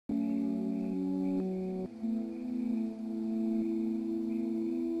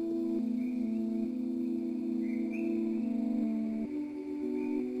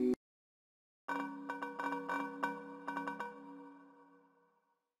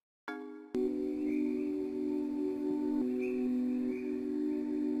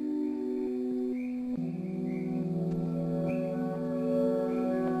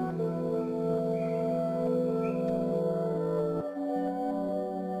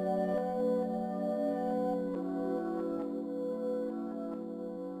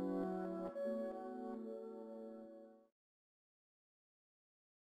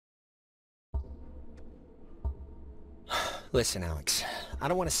Listen, Alex, I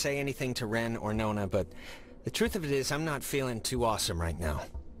don't want to say anything to Ren or Nona, but the truth of it is I'm not feeling too awesome right now.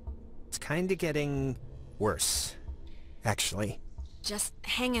 It's kinda getting worse, actually. Just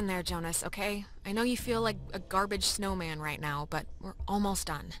hang in there, Jonas, okay? I know you feel like a garbage snowman right now, but we're almost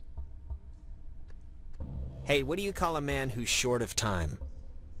done. Hey, what do you call a man who's short of time?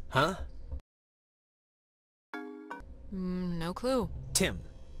 Huh? No clue. Tim.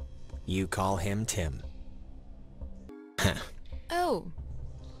 You call him Tim. Oh.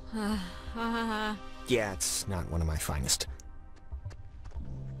 Yeah, it's not one of my finest.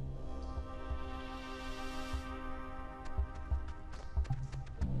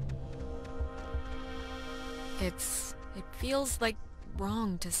 It feels like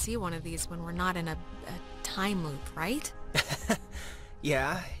wrong to see one of these when we're not in a time loop, right?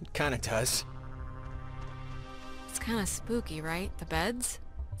 Yeah, it kinda does. It's kinda spooky, right? The beds?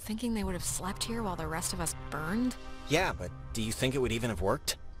 Thinking they would have slept here while the rest of us burned? Yeah, but do you think it would even have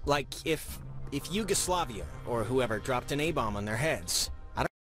worked? Like, if Yugoslavia, or whoever, dropped an A-bomb on their heads, I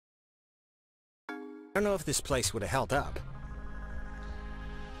don't know if this place would have held up.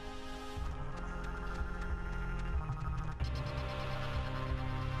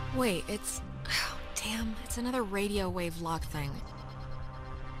 Wait, it's... Oh, damn, it's another radio wave lock thing.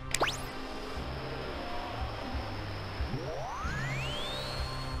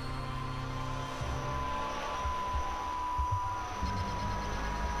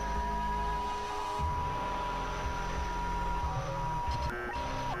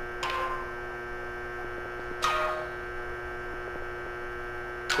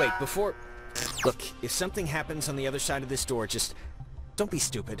 Wait, before... Look, if something happens on the other side of this door, just... don't be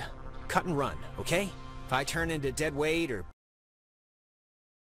stupid. Cut and run, okay? If I turn into dead weight or...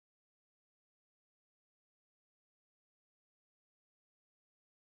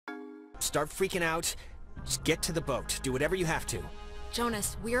 start freaking out, just get to the boat. Do whatever you have to.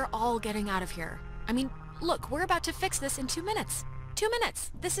 Jonas, we're all getting out of here. I mean, look, we're about to fix this in 2 minutes. 2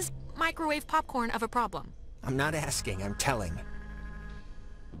 minutes! This is microwave popcorn of a problem. I'm not asking, I'm telling.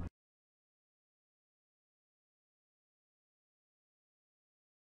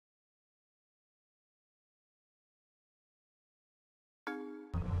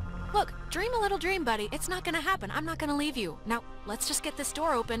 Look, dream a little dream, buddy. It's not gonna happen. I'm not gonna leave you. Now, let's just get this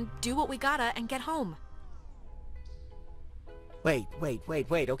door open, do what we gotta, and get home. Wait.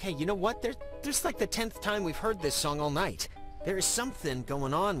 Okay, you know what? There's like the 10th time we've heard this song all night. There is something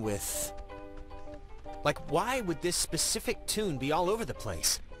going on with... Like, why would this specific tune be all over the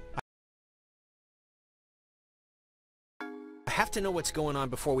place? I have to know what's going on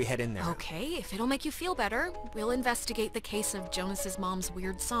before we head in there. Okay, if it'll make you feel better, we'll investigate the case of Jonas's mom's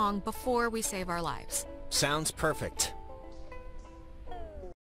weird song before we save our lives. Sounds perfect.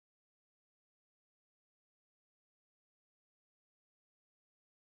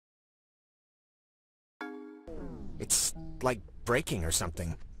 It's like breaking or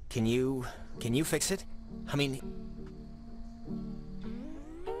something. Can you fix it? I mean...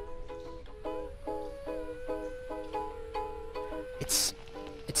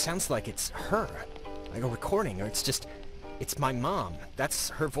 It sounds like it's her. Like a recording, or it's my mom. That's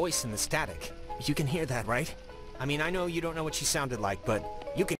her voice in the static. You can hear that, right? I mean, I know you don't know what she sounded like, but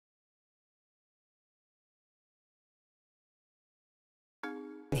you can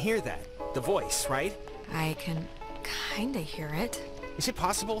hear that. The voice, right? I can kinda hear it. Is it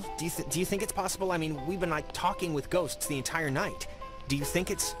possible? Do you think it's possible? I mean, we've been like talking with ghosts the entire night. Do you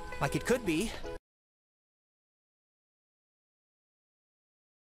think it's like it could be?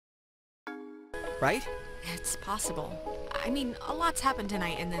 Right? It's possible. I mean, a lot's happened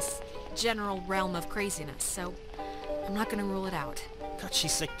tonight in this general realm of craziness, so I'm not gonna rule it out. God,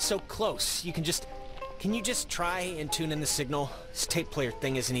 she's like so close. Can you just try and tune in the signal? This tape player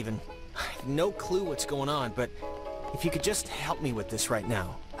thing isn't even... I have no clue what's going on, but if you could just help me with this right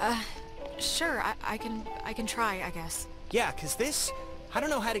now. Sure, I can try, I guess. Yeah, 'cause this... I don't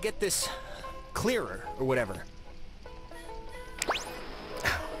know how to get this clearer or whatever.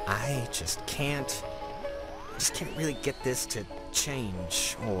 I just can't really get this to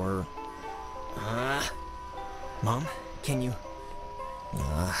change, or... Mom, can you...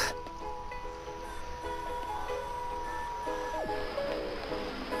 Mom?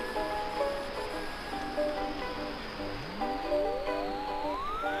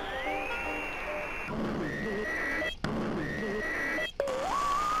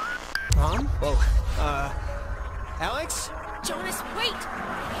 Whoa, Alex? Jonas, wait!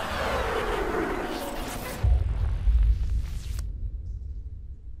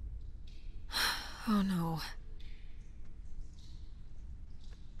 Oh no.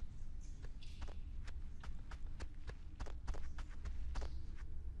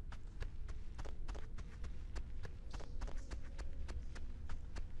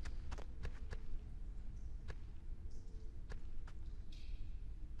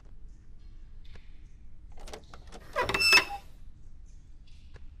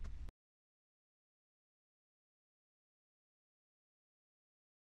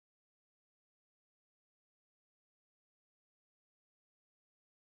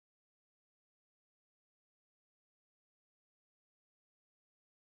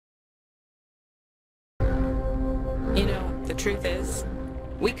 Truth is,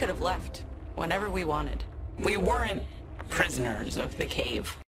 we could have left whenever we wanted. We weren't prisoners of the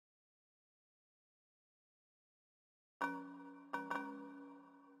cave.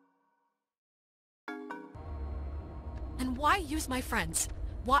 And why use my friends?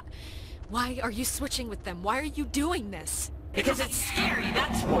 Why are you switching with them? Why are you doing this? Because it's scary,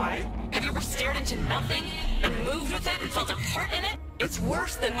 that's why. Have you ever stared into nothing and moved with it and felt a part in it? It's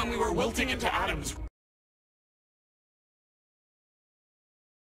worse than when we were wilting into atoms.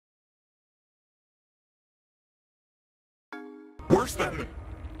 Worse than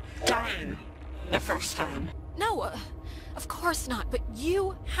dying the first time. No, of course not, but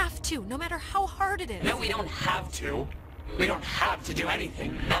you have to, no matter how hard it is. No, we don't have to. We don't have to do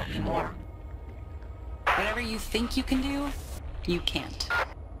anything, not anymore. Whatever you think you can do, you can't.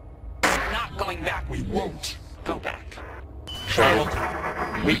 We're not going back. We won't go back.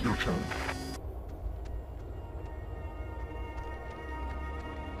 Child, wait your turn.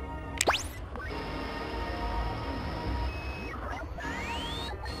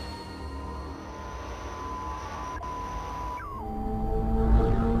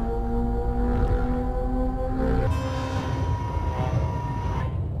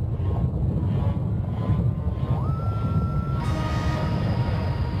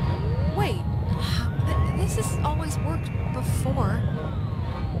 Wait, this has always worked before.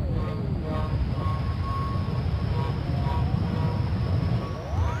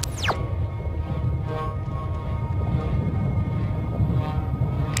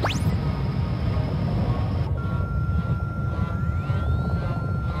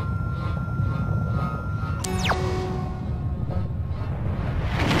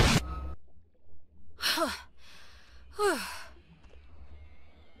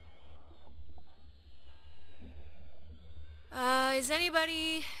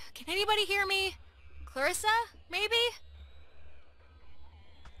 Can anybody hear me? Clarissa, maybe?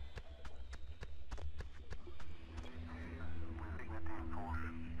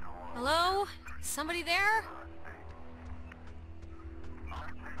 Hello? Somebody there?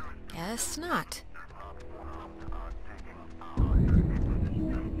 Guess not.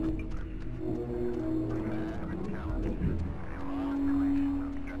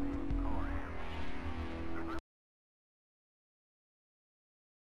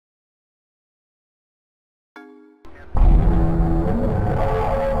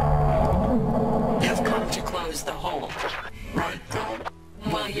 You've come to close the hole, right, Dad?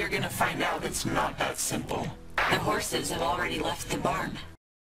 Well, you're gonna find out it's not that simple. The horses have already left the barn.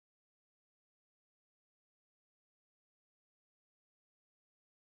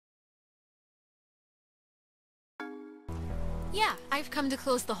 Yeah, I've come to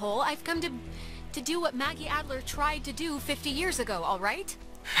close the hole. I've come to do what Maggie Adler tried to do 50 years ago, all right?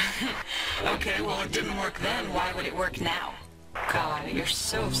 Okay, well, it didn't work then. Why would it work now? God, you're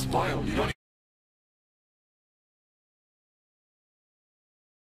so spoiled. You don't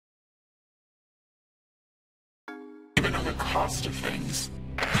even know the cost of things.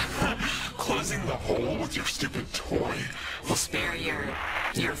 Closing the hole with your stupid toy will spare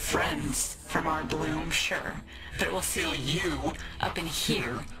your friends from our bloom, sure. But it will seal you up in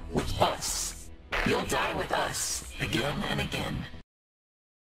here with us. You'll die with us again and again.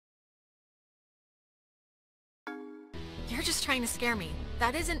 You're just trying to scare me.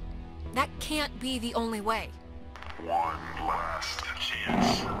 That can't be the only way. One last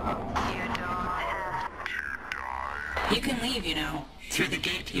chance. You don't have to die. You can leave, you know, through the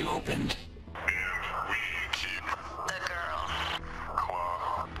gate you opened. And we keep the girl.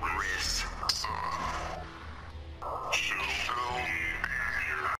 Clarissa. She'll still be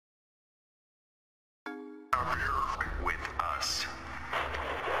here. Up here with us.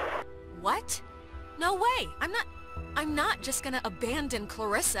 What? No way. I'm not just gonna abandon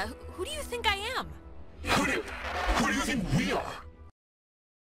Clarissa. Who do you think I am? Who do you think we are?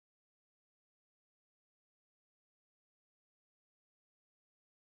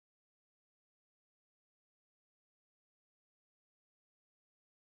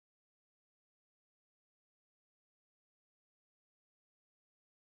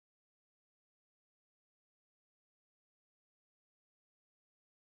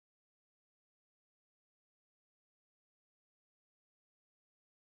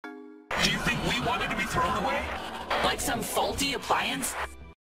 Do you think we wanted to be thrown away? Like some faulty appliance?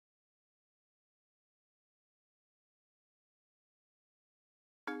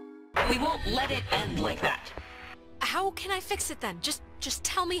 We won't let it end like that. How can I fix it then? Just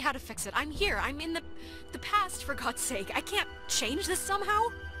tell me how to fix it. I'm here. I'm in the past, for God's sake. I can't change this somehow?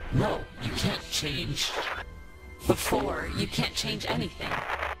 No, you can't change. Before, you can't change anything.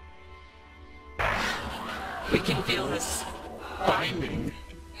 We can feel this binding.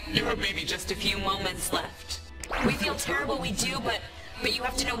 You have maybe just a few moments left. We feel terrible, we do, but you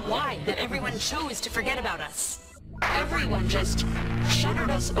have to know why, that everyone chose to forget about us. Everyone just shuttered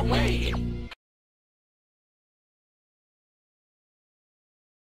us away.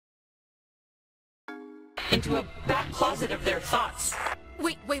 Into a back closet of their thoughts.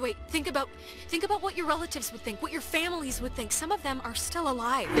 Wait. Think about what your relatives would think, what your families would think. Some of them are still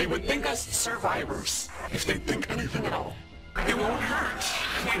alive. They would think us survivors, if they think anything at all. It won't hurt,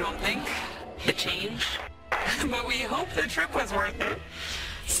 we don't think, the change. But we hope the trip was worth it.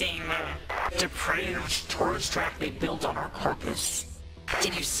 Seeing the depraved tourist trap they built on our corpus.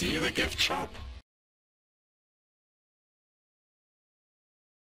 Did you see the gift shop?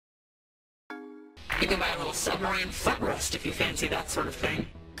 You can buy a little submarine footrest if you fancy that sort of thing.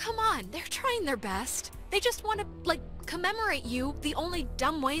 Come on, they're trying their best. They just want to, like, commemorate you the only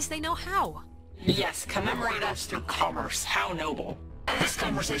dumb ways they know how. Yes, commemorate us through commerce. How noble. This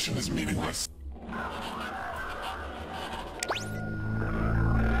conversation is meaningless.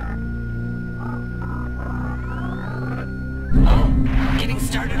 Oh, getting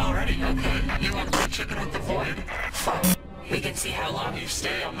started already. Okay, you want the chicken with the void? Fine. We can see how long you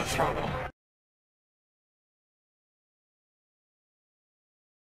stay on the throttle.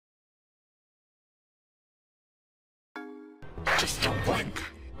 Just don't blink.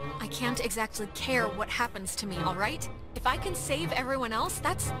 I can't exactly care what happens to me, alright? If I can save everyone else,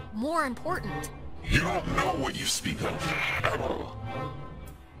 that's more important. You don't know what you speak of at all.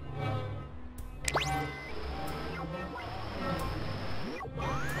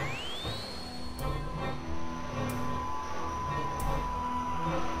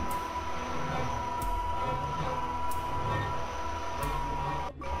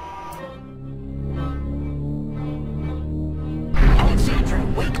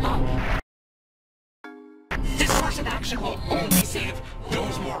 Wake up! This course of action will only save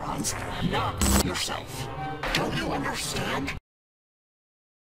those morons, not yourself. Don't you understand?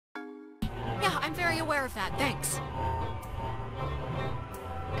 Yeah, I'm very aware of that, thanks.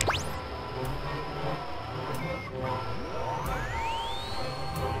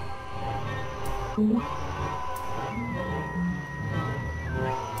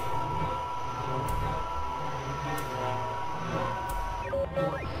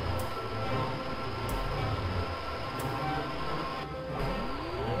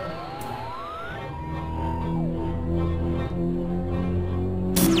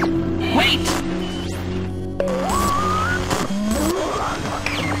 Wait!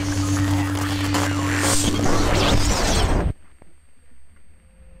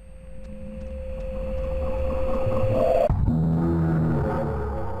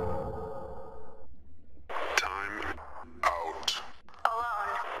 Time out.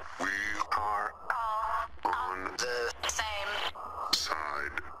 Alone. We are All on the same.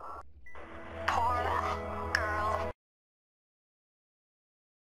 side. Poor girl.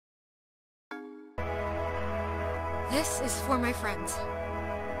 This is for my friends.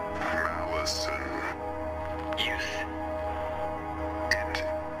 Malice and youth. It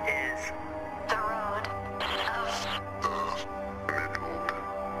is The road of the middle.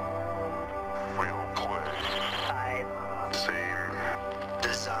 We'll play. Same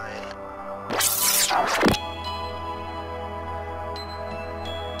design.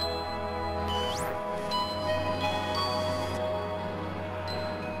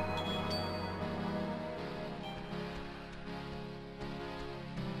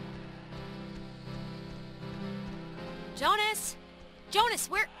 Jonas! Jonas,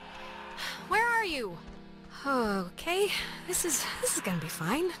 where are you? Okay, this is gonna be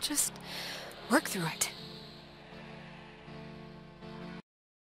fine. Just work through it.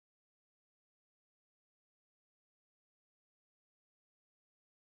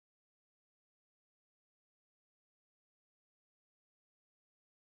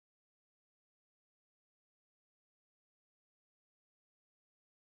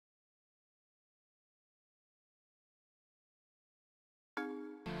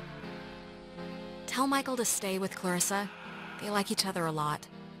 Tell Michael to stay with Clarissa. They like each other a lot.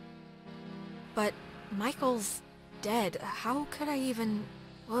 But Michael's dead. How could I even...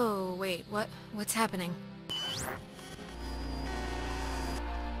 Whoa, wait, what's happening?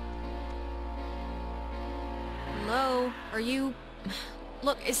 Hello? Are you...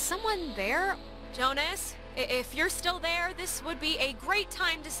 Look, is someone there? Jonas? If you're still there, this would be a great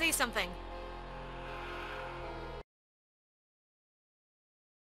time to say something.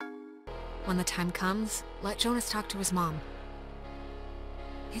 When the time comes, let Jonas talk to his mom.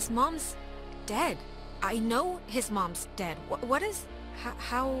 His mom's dead. I know his mom's dead. What is...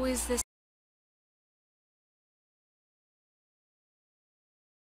 How is this...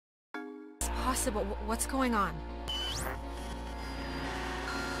 Sybil, what's going on?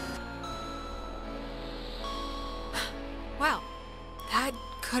 Well, that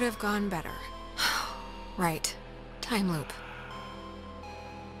could have gone better. Right. Time loop.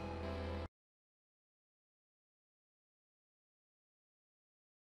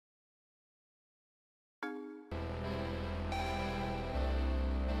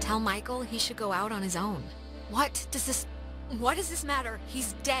 Tell Michael he should go out on his own. What does this matter?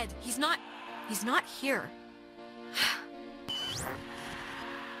 He's dead. He's not here.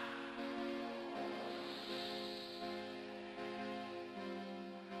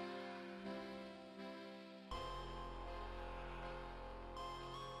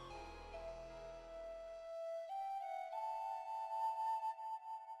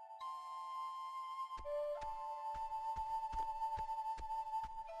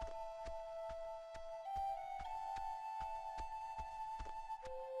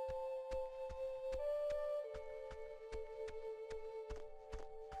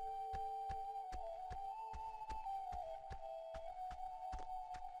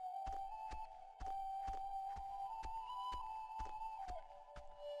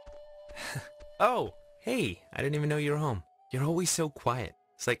 Oh, hey, I didn't even know you were home. You're always so quiet.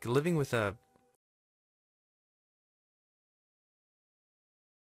 It's like living with a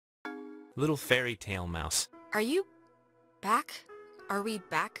little fairy tale mouse. Are you back? Are we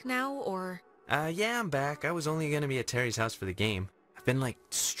back now, or? Yeah, I'm back. I was only gonna be at Terry's house for the game. I've been, like,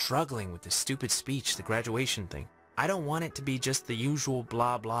 struggling with the stupid speech, the graduation thing. I don't want it to be just the usual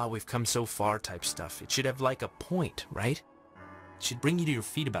blah blah we've come so far type stuff. It should have, like, a point, right? It should bring you to your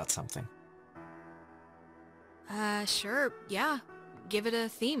feet about something. Sure, yeah. Give it a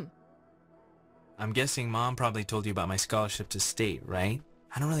theme. I'm guessing Mom probably told you about my scholarship to state, right?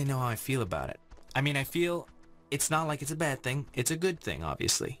 I don't really know how I feel about it. I mean, I feel it's not like it's a bad thing. It's a good thing,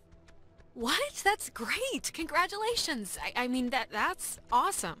 obviously. What? That's great! Congratulations! I mean, that's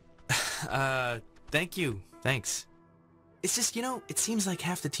awesome. Thank you. Thanks. It's just, you know, it seems like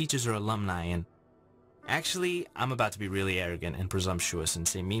half the teachers are alumni, and actually, I'm about to be really arrogant and presumptuous and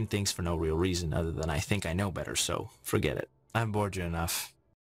say mean things for no real reason other than I think I know better, so forget it. I've bored you enough.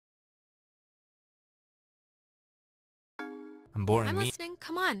 I'm boring I'm me. listening.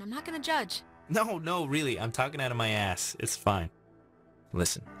 Come on, I'm not gonna judge. No, really, I'm talking out of my ass. It's fine.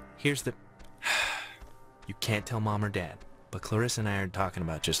 Listen, here's the... You can't tell Mom or Dad, but Clarissa and I are talking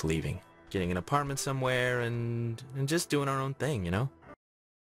about just leaving. Getting an apartment somewhere and just doing our own thing, you know?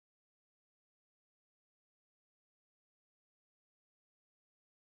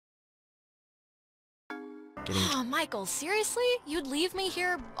 Oh, Michael, seriously? You'd leave me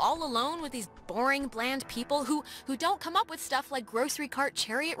here all alone with these boring, bland people who don't come up with stuff like grocery cart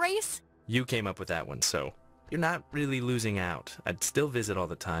chariot race? You came up with that one, so you're not really losing out. I'd still visit all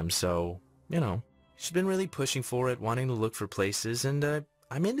the time, so, you know. She's been really pushing for it, wanting to look for places, and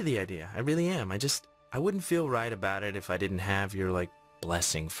I'm into the idea. I really am. I wouldn't feel right about it if I didn't have your, like,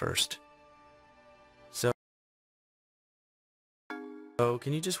 blessing first. So,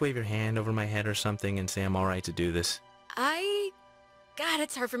 can you just wave your hand over my head or something and say I'm alright to do this? God,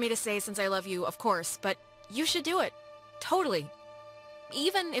 it's hard for me to say since I love you, of course, but you should do it. Totally.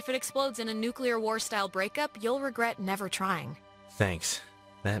 Even if it explodes in a nuclear war-style breakup, you'll regret never trying. Thanks.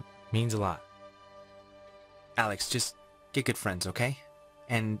 That means a lot. Alex, just get good friends, okay?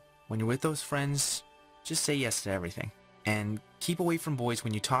 And when you're with those friends, just say yes to everything. And keep away from boys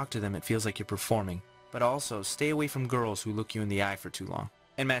when you talk to them. It feels like you're performing. But also, stay away from girls who look you in the eye for too long.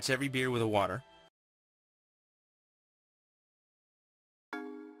 And match every beer with a water.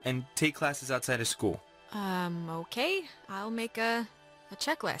 And take classes outside of school. Okay. I'll make a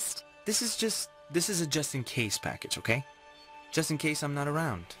checklist. This is a just-in-case package, okay? Just in case I'm not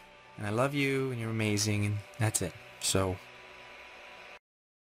around. And I love you, and you're amazing, and that's it. So...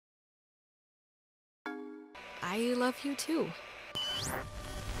 I love you too.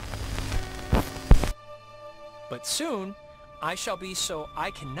 But soon, I shall be so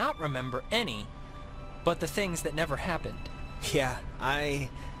I cannot remember any, but the things that never happened. Yeah, I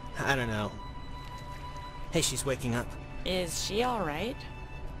don't know. Hey, she's waking up. Is she alright?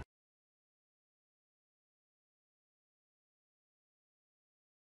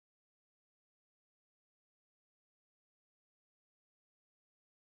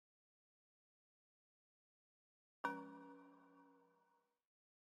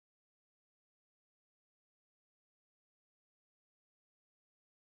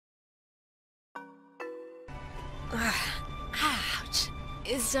 Ouch.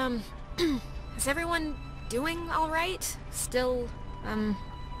 Is everyone doing alright? Still,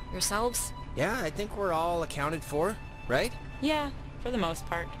 yourselves? Yeah, I think we're all accounted for, right? Yeah, for the most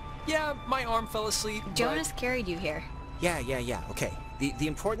part. Yeah, my arm fell asleep, but... Jonas carried you here. Yeah, okay. The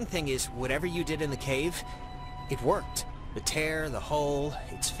important thing is, whatever you did in the cave, it worked. The tear, the hole,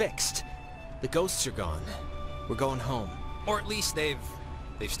 it's fixed. The ghosts are gone. We're going home. Or at least they've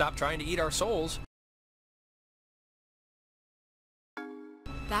stopped trying to eat our souls.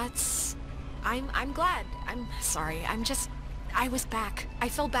 That's... I'm glad. I'm sorry. I was back. I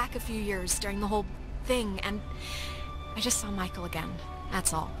fell back a few years during the whole thing, and I just saw Michael again.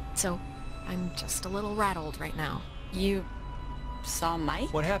 That's all. So, I'm just a little rattled right now. You saw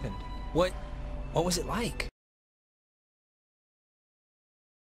Mike? What happened? What was it like?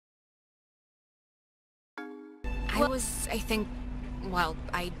 I think, well,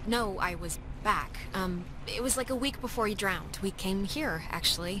 I know I was back. It was like a week before he drowned. We came here,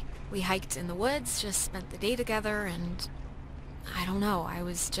 actually. We hiked in the woods, just spent the day together, and I don't know, I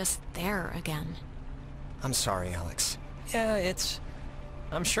was just there again. I'm sorry, Alex. Yeah,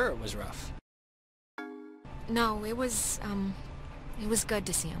 I'm sure it was rough. No, it was good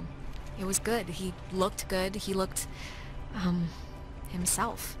to see him. It was good. He looked good. He looked,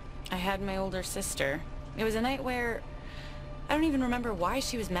 himself. I had my older sister. It was a night where I don't even remember why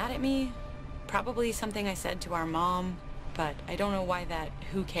she was mad at me. Probably something I said to our mom, but I don't know why that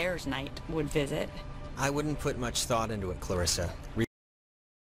who cares night would visit. I wouldn't put much thought into it, Clarissa.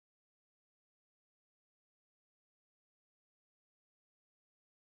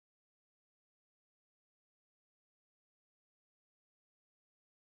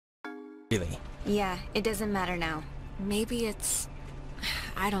 Really? Yeah, it doesn't matter now. Maybe it's...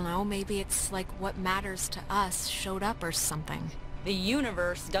 I don't know, maybe it's like what matters to us showed up or something. The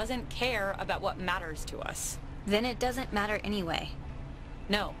universe doesn't care about what matters to us. Then it doesn't matter anyway.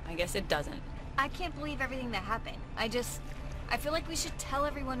 No, I guess it doesn't. I can't believe everything that happened. I feel like we should tell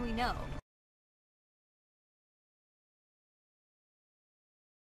everyone we know.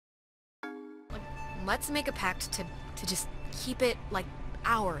 Let's make a pact to just keep it, like,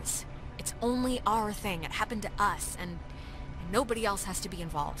 ours. It's only our thing. It happened to us, and nobody else has to be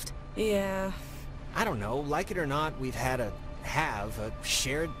involved. Yeah. I don't know, like it or not, we've have a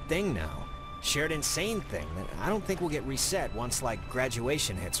shared thing now. Shared insane thing that I don't think will get reset once, like,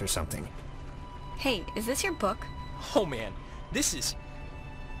 graduation hits or something. Hey, is this your book? Oh man,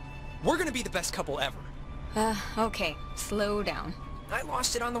 we're gonna be the best couple ever. Okay, slow down. I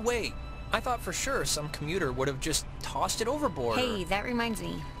lost it on the way. I thought for sure some commuter would have just tossed it overboard. Hey, that reminds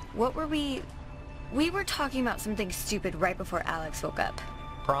me. What were we were talking about something stupid right before Alex woke up.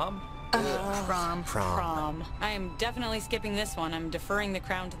 Prom? Prom. I am definitely skipping this one. I'm deferring the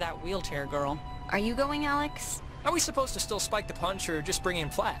crown to that wheelchair girl. Are you going, Alex? Are we supposed to still spike the punch or just bring in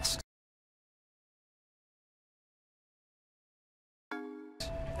flasks?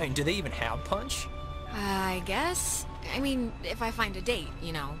 I mean, do they even have punch? I guess. I mean, if I find a date,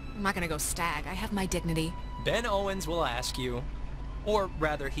 you know. I'm not gonna go stag. I have my dignity. Ben Owens will ask you. Or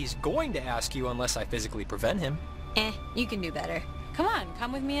rather, he's going to ask you unless I physically prevent him. You can do better. Come on,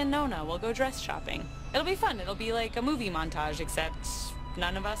 come with me and Nona. We'll go dress shopping. It'll be fun. It'll be like a movie montage, except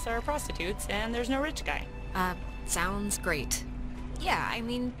none of us are prostitutes and there's no rich guy. Sounds great. Yeah, I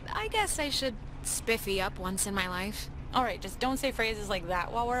mean, I guess I should spiffy up once in my life. Alright, just don't say phrases like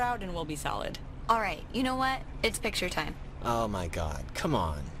that while we're out and we'll be solid. Alright, you know what? It's picture time. Oh my god, come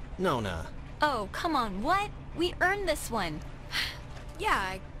on. Nona. Oh, come on, what? We earned this one. Yeah,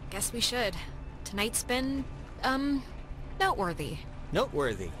 I guess we should. Tonight's been, noteworthy.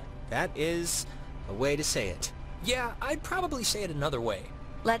 Noteworthy. That is a way to say it. Yeah, I'd probably say it another way.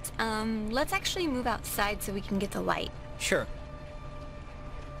 Let's actually move outside so we can get the light. Sure.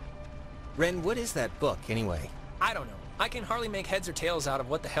 Ren, what is that book, anyway? I don't know. I can hardly make heads or tails out of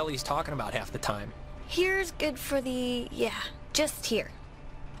what the hell he's talking about half the time. Here's good for the... yeah, just here.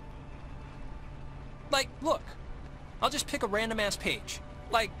 Like, look. I'll just pick a random-ass page.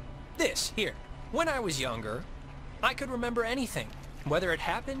 Like, this, here. When I was younger, I could remember anything, whether it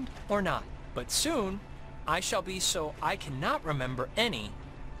happened or not. But soon, I shall be so I cannot remember any,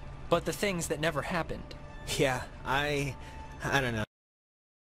 but the things that never happened. Yeah, I don't know.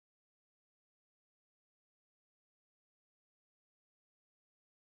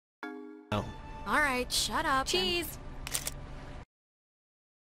 Oh. Alright, shut up. Cheese!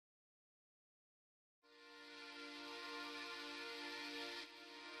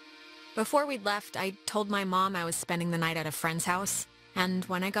 Before we'd left, I told my mom I was spending the night at a friend's house, and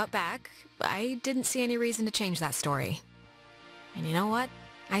when I got back, I didn't see any reason to change that story. And you know what?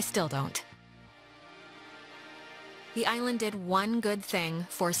 I still don't. The island did one good thing,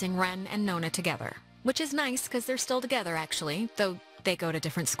 forcing Ren and Nona together. Which is nice, because they're still together, actually, though they go to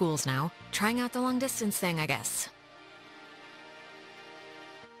different schools now. Trying out the long-distance thing, I guess.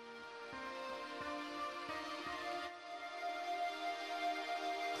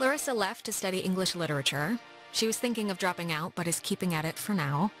 Clarissa left to study English literature. She was thinking of dropping out, but is keeping at it for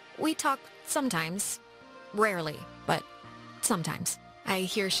now. We talk sometimes. Rarely, but sometimes. I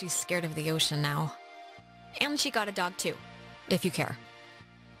hear she's scared of the ocean now. And she got a dog too, if you care.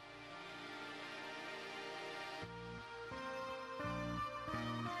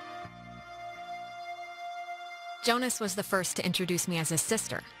 Jonas was the first to introduce me as his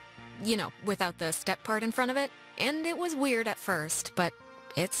sister. You know, without the step part in front of it. And it was weird at first, but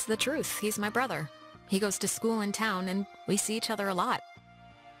it's the truth. He's my brother. He goes to school in town, and we see each other a lot.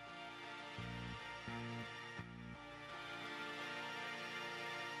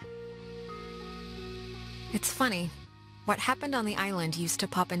 It's funny. What happened on the island used to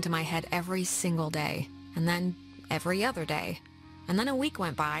pop into my head every single day, and then every other day. And then a week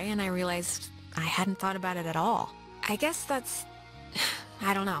went by, and I realized I hadn't thought about it at all. I guess that's...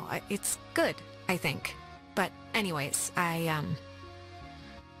 I don't know. It's good, I think. But anyways,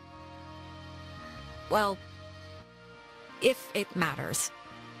 well, if it matters.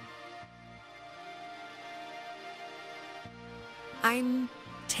 I'm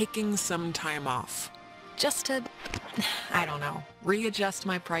taking some time off. just to, I don't know, readjust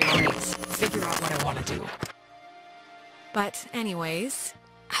my priorities, figure out what I want to do. But anyways,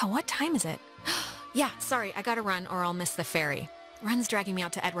 what time is it? Yeah, sorry, I gotta run or I'll miss the ferry. Ren's dragging me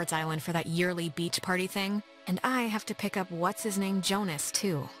out to Edwards Island for that yearly beach party thing, and I have to pick up what's-his-name Jonas,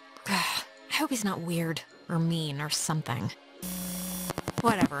 too. I hope he's not weird, or mean, or something.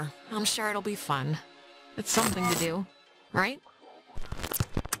 Whatever, I'm sure it'll be fun. It's something to do, right?